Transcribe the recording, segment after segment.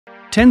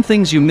10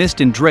 Things You Missed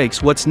in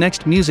Drake's What's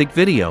Next music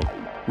video.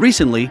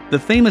 Recently, the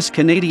famous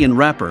Canadian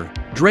rapper,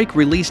 Drake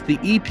released the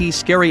EP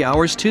Scary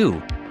Hours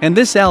 2, and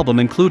this album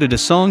included a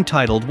song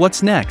titled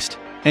What's Next,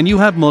 and you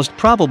have most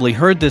probably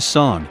heard this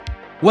song.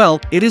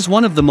 Well, it is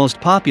one of the most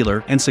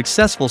popular and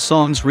successful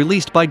songs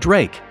released by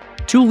Drake.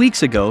 2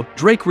 weeks ago,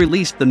 Drake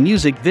released the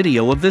music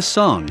video of this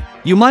song.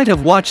 You might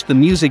have watched the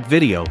music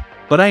video,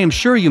 but I am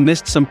sure you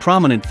missed some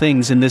prominent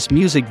things in this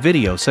music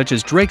video, such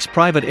as Drake's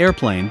private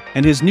airplane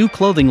and his new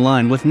clothing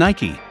line with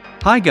Nike.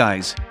 Hi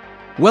guys!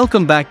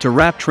 Welcome back to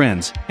Rap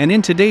Trends, and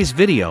in today's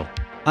video,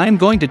 I am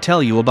going to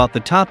tell you about the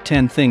top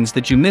 10 things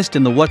that you missed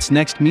in the What's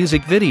Next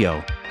music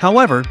video.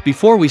 However,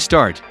 before we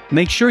start,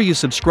 make sure you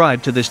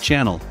subscribe to this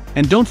channel,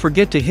 and don't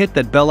forget to hit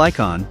that bell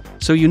icon,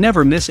 so you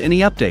never miss any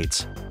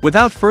updates.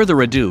 Without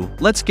further ado,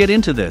 let's get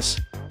into this.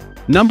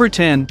 Number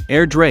 10,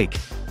 Air Drake.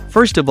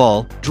 First of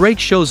all, Drake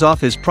shows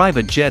off his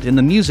private jet in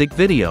the music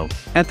video.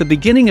 At the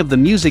beginning of the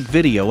music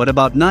video at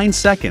about 9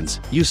 seconds,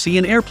 you see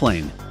an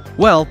airplane.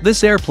 Well,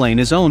 this airplane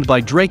is owned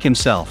by Drake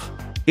himself.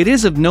 It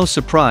is of no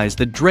surprise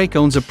that Drake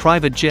owns a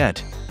private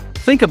jet.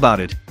 Think about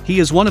it,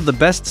 he is one of the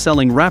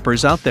best-selling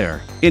rappers out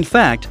there. In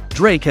fact,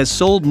 Drake has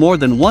sold more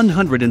than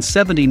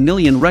 170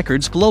 million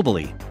records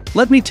globally.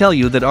 Let me tell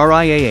you that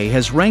RIAA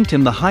has ranked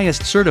him the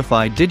highest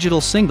certified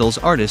digital singles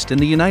artist in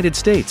the United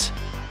States.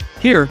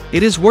 Here,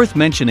 it is worth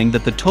mentioning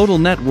that the total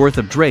net worth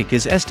of Drake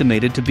is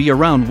estimated to be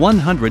around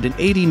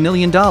 $180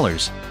 million.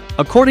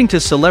 According to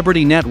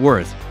Celebrity Net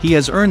Worth, he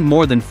has earned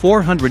more than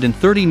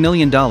 $430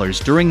 million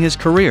during his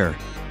career.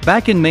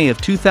 Back in May of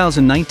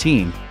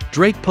 2019,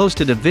 Drake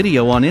posted a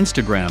video on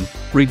Instagram,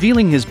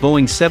 revealing his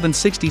Boeing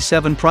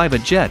 767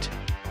 private jet.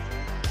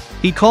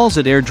 He calls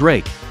it Air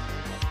Drake.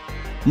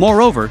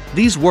 Moreover,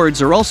 these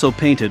words are also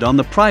painted on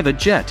the private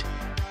jet.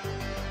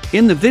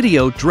 In the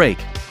video,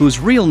 Drake, whose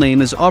real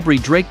name is Aubrey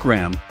Drake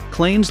Graham,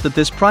 claims that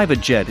this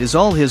private jet is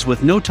all his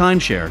with no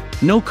timeshare,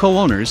 no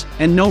co-owners,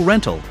 and no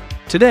rental.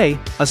 Today,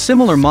 a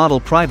similar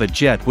model private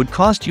jet would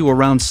cost you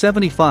around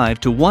 $75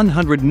 to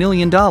 $100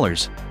 million.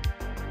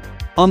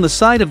 On the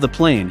side of the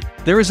plane,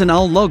 there is an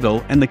owl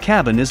logo and the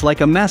cabin is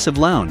like a massive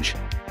lounge.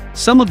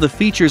 Some of the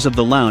features of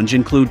the lounge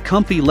include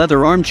comfy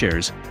leather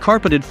armchairs,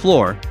 carpeted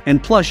floor,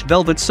 and plush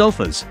velvet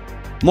sofas.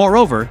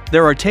 Moreover,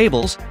 there are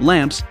tables,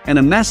 lamps, and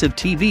a massive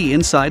TV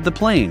inside the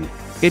plane.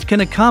 It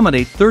can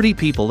accommodate 30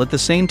 people at the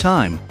same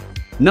time.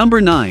 Number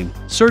 9,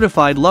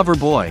 Certified Lover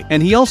Boy.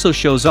 And he also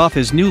shows off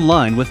his new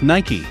line with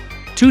Nike.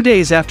 2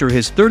 days after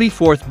his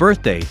 34th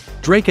birthday,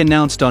 Drake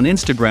announced on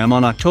Instagram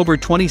on October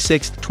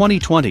 26,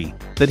 2020,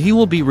 that he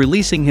will be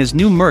releasing his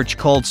new merch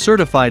called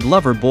Certified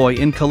Lover Boy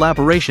in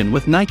collaboration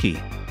with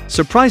Nike.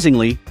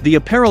 Surprisingly, the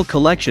apparel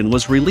collection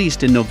was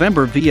released in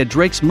November via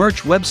Drake's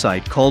merch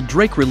website called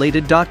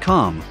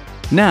DrakeRelated.com.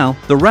 Now,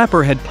 the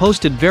rapper had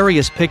posted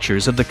various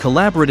pictures of the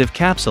collaborative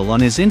capsule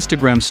on his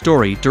Instagram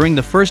story during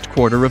the first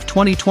quarter of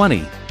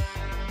 2020.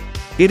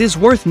 It is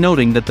worth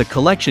noting that the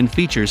collection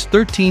features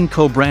 13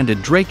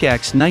 co-branded Drake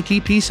X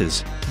Nike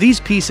pieces. These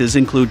pieces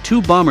include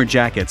 2 bomber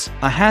jackets,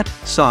 a hat,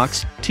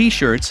 socks,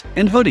 t-shirts,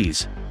 and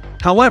hoodies.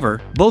 However,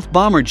 both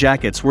bomber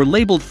jackets were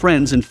labeled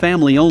friends and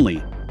family only,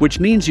 which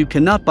means you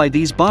cannot buy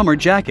these bomber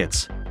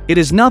jackets. It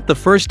is not the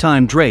first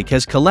time Drake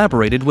has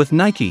collaborated with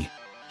Nike.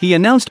 He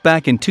announced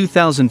back in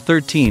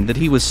 2013 that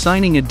he was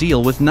signing a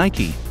deal with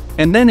Nike.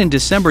 And then in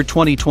December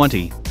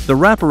 2020, the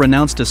rapper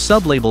announced a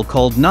sub-label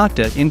called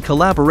Nocta in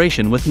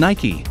collaboration with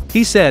Nike.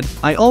 He said,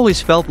 "I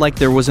always felt like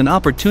there was an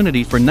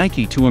opportunity for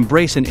Nike to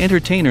embrace an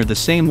entertainer the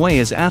same way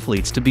as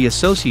athletes to be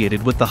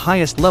associated with the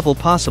highest level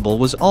possible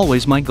was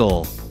always my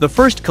goal." The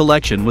first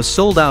collection was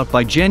sold out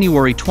by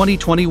January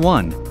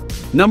 2021.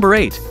 Number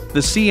 8,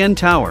 the CN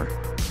Tower.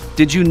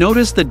 Did you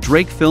notice that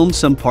Drake filmed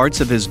some parts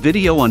of his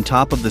video on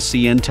top of the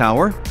CN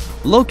Tower?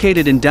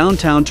 Located in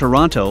downtown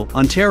Toronto,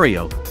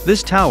 Ontario,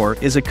 this tower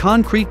is a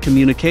concrete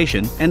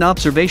communication and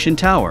observation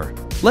tower.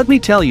 Let me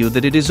tell you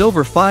that it is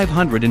over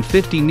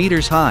 550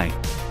 meters high.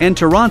 And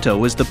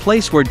Toronto is the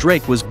place where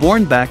Drake was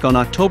born back on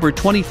October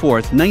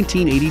 24,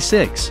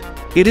 1986.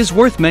 It is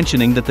worth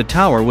mentioning that the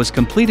tower was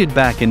completed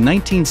back in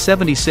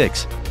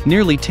 1976,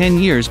 nearly 10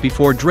 years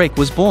before Drake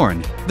was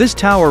born. This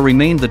tower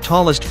remained the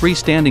tallest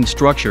freestanding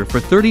structure for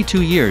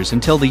 32 years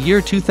until the year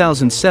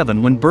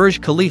 2007 when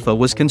Burj Khalifa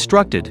was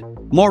constructed.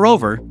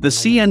 Moreover, the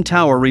CN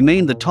Tower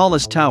remained the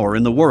tallest tower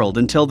in the world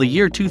until the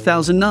year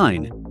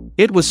 2009.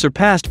 It was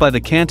surpassed by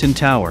the Canton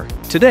Tower.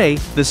 Today,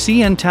 the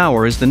CN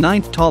Tower is the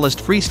 9th tallest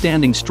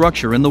freestanding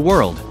structure in the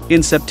world.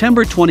 In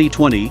September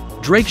 2020,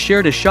 Drake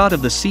shared a shot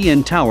of the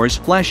CN Tower's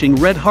flashing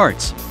red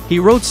hearts. He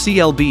wrote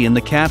CLB in the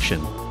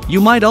caption.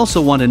 You might also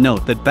want to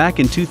note that back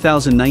in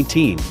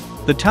 2019,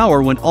 the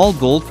tower went all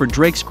gold for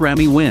Drake's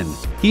Grammy win.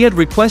 He had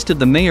requested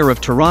the mayor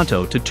of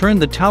Toronto to turn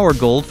the tower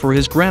gold for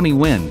his Grammy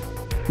win.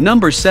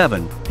 Number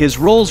 7, his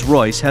Rolls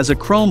Royce has a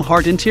chrome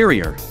heart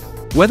interior.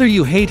 Whether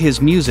you hate his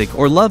music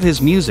or love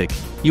his music,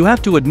 you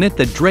have to admit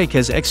that Drake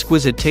has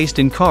exquisite taste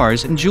in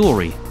cars and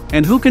jewelry.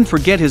 And who can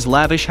forget his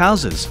lavish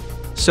houses?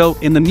 So,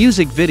 in the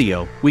music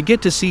video, we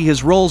get to see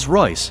his Rolls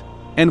Royce.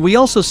 And we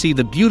also see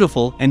the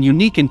beautiful and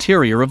unique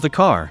interior of the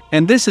car.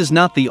 And this is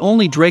not the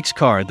only Drake's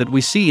car that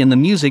we see in the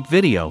music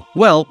video.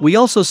 Well, we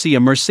also see a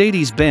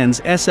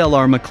Mercedes-Benz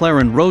SLR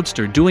McLaren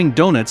Roadster doing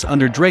donuts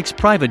under Drake's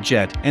private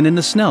jet and in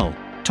the snow.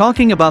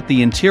 Talking about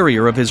the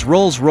interior of his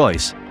Rolls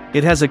Royce,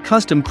 it has a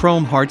custom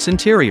chrome hearts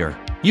interior.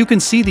 You can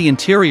see the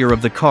interior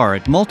of the car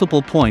at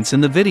multiple points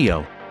in the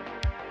video.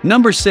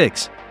 Number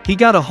 6. He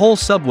got a whole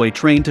subway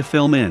train to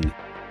film in.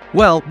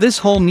 Well, this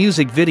whole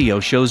music video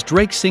shows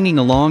Drake singing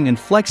along and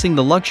flexing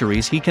the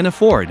luxuries he can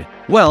afford.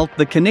 Well,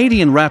 the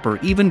Canadian rapper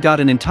even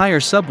got an entire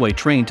subway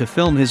train to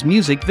film his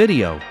music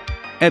video.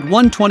 At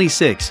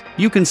 1:26,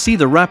 you can see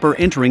the rapper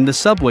entering the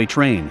subway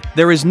train.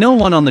 There is no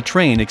one on the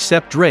train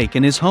except Drake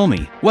and his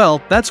homie.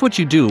 Well, that's what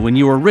you do when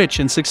you are rich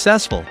and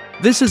successful.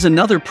 This is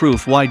another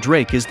proof why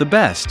Drake is the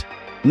best.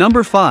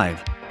 Number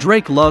 5.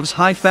 Drake loves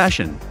high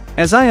fashion.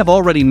 As I have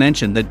already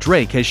mentioned that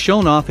Drake has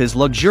shown off his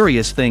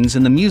luxurious things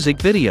in the music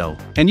video,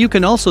 and you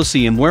can also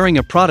see him wearing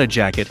a Prada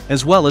jacket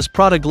as well as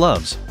Prada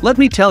gloves. Let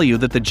me tell you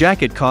that the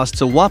jacket costs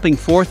a whopping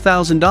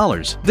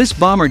 $4,000. This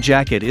bomber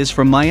jacket is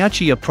from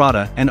Miuccia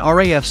Prada and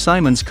RAF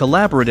Simon's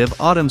collaborative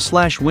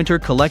autumn/winter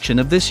collection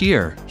of this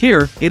year.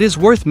 Here, it is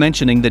worth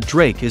mentioning that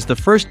Drake is the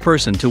first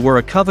person to wear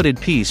a coveted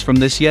piece from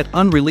this yet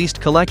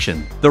unreleased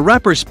collection. The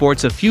rapper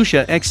sports a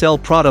fuchsia XL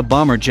Prada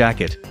bomber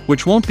jacket,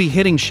 which won't be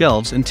hitting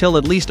shelves until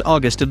at least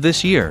August of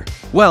this year.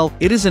 Well,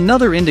 it is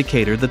another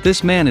indicator that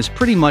this man is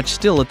pretty much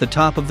still at the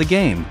top of the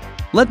game.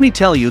 Let me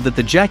tell you that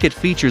the jacket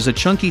features a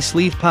chunky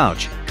sleeve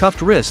pouch,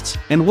 cuffed wrists,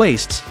 and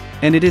waists,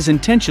 and it is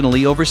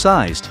intentionally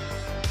oversized.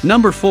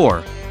 Number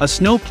 4. A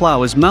snow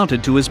plow is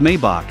mounted to his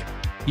Maybach.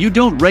 You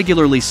don't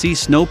regularly see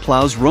snow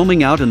plows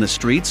roaming out in the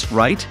streets,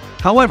 right?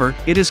 However,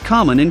 it is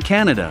common in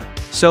Canada.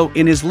 So,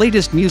 in his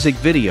latest music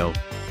video,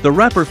 the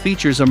rapper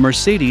features a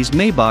Mercedes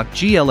Maybach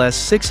GLS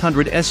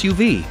 600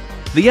 SUV.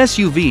 The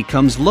SUV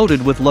comes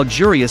loaded with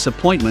luxurious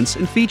appointments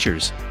and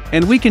features,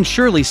 and we can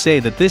surely say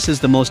that this is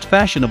the most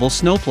fashionable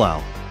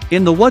snowplow.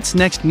 In the What's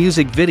Next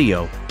music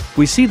video,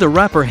 we see the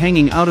rapper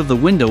hanging out of the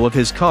window of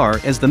his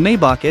car as the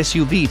Maybach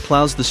SUV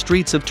plows the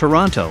streets of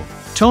Toronto.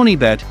 Tony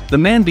Bet, the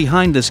man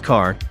behind this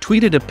car,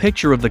 tweeted a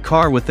picture of the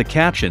car with the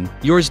caption,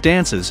 "Yours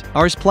dances,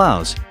 ours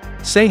plows.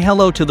 Say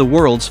hello to the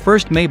world's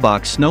first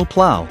Maybach snow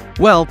plow."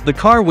 Well, the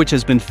car, which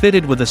has been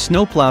fitted with a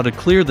snowplow to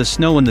clear the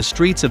snow in the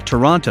streets of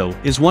Toronto,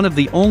 is one of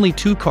the only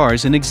 2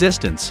 cars in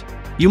existence.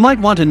 You might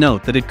want to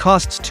note that it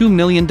costs $2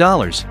 million.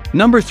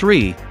 Number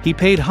 3. He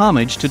paid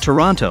homage to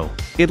Toronto.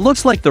 It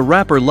looks like the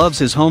rapper loves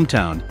his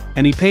hometown,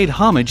 and he paid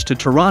homage to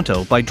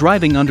Toronto by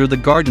driving under the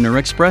Gardiner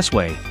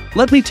Expressway.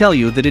 Let me tell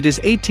you that it is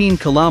 18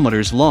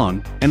 kilometers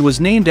long, and was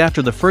named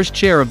after the first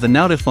chair of the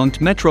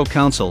now-defunct Metro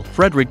Council,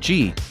 Frederick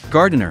G.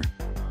 Gardiner.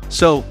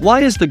 So,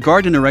 why is the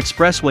Gardiner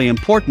Expressway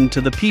important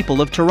to the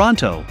people of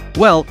Toronto?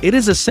 Well, it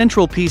is a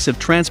central piece of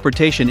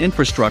transportation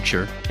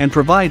infrastructure and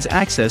provides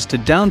access to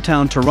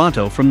downtown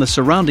Toronto from the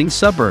surrounding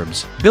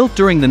suburbs. Built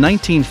during the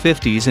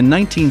 1950s and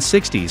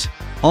 1960s,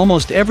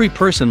 almost every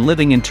person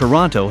living in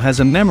Toronto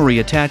has a memory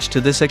attached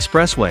to this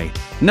expressway.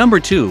 Number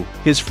 2.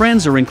 His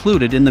friends are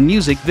included in the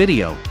music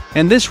video.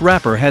 And this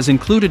rapper has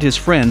included his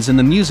friends in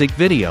the music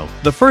video.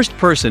 The first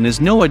person is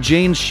Noah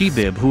James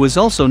Shebib, who is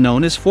also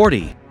known as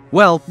 40.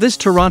 Well, this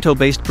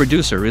Toronto-based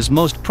producer is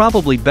most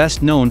probably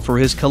best known for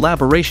his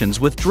collaborations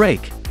with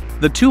Drake.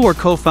 The 2 are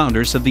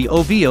co-founders of the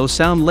OVO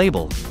Sound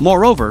label.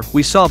 Moreover,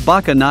 we saw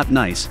Baka Not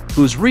Nice,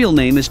 whose real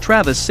name is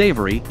Travis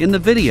Savory, in the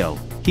video.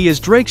 He is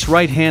Drake's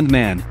right-hand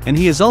man, and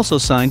he is also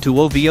signed to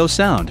OVO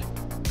Sound.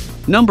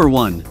 Number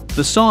 1.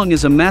 The song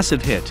is a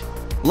massive hit.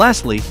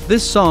 Lastly,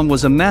 this song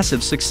was a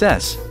massive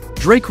success.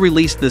 Drake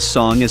released this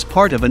song as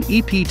part of an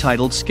EP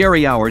titled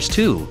Scary Hours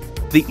 2.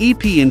 The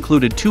EP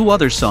included 2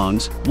 other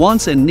songs,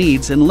 Wants and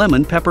Needs and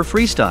Lemon Pepper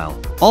Freestyle.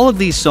 All of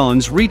these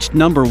songs reached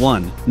number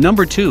 1,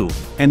 number 2,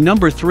 and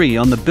number 3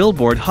 on the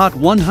Billboard Hot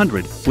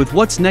 100, with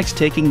What's Next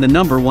taking the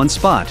number 1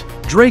 spot.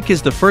 Drake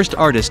is the first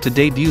artist to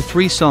debut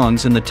 3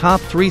 songs in the top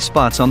 3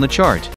 spots on the chart.